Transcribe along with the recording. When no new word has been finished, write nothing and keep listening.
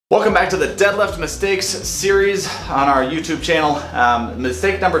Welcome back to the Deadlift Mistakes series on our YouTube channel.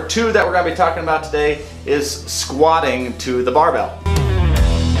 Mistake number 2 that we're going to be talking about today is squatting to the barbell.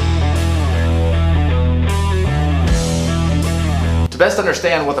 To best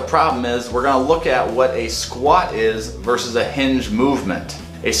understand what the problem is, we're going to look at what a squat is versus a hinge movement.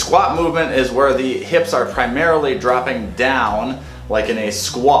 A squat movement is where the hips are primarily dropping down, like in a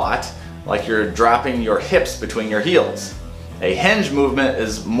squat, like you're dropping your hips between your heels. A hinge movement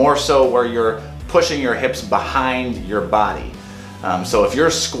is more so where you're pushing your hips behind your body. So if you're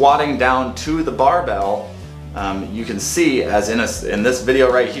squatting down to the barbell, you can see, as in this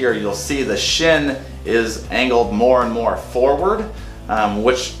video right here, you'll see the shin is angled more and more forward,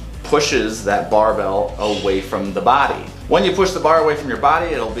 which pushes that barbell away from the body. When you push the bar away from your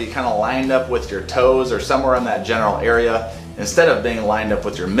body, it'll be kind of lined up with your toes or somewhere in that general area instead of being lined up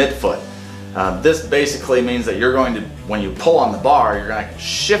with your midfoot. This basically means that you're going to, when you pull on the bar, you're going to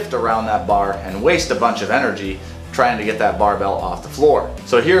shift around that bar and waste a bunch of energy trying to get that barbell off the floor.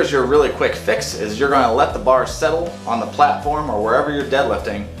 So here's your really quick fix: is you're going to let the bar settle on the platform or wherever you're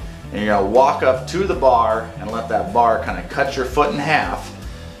deadlifting, and you're going to walk up to the bar and let that bar kind of cut your foot in half,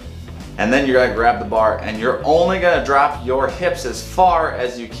 and then you're going to grab the bar and you're only going to drop your hips as far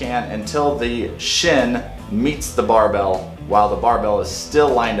as you can until the shin meets the barbell while the barbell is still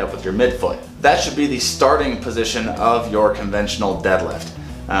lined up with your midfoot. That should be the starting position of your conventional deadlift.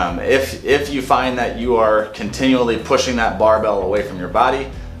 If you find that you are continually pushing that barbell away from your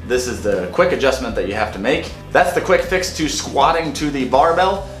body, this is the quick adjustment that you have to make. That's the quick fix to squatting to the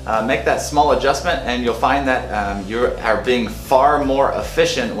barbell. Make that small adjustment and you'll find that you are being far more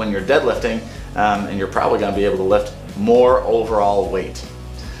efficient when you're deadlifting, and you're probably going to be able to lift more overall weight.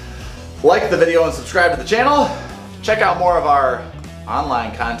 Like the video and subscribe to the channel. Check out more of our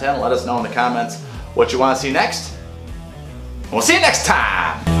online content. Let us know in the comments what you want to see next. We'll see you next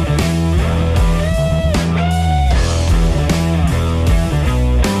time.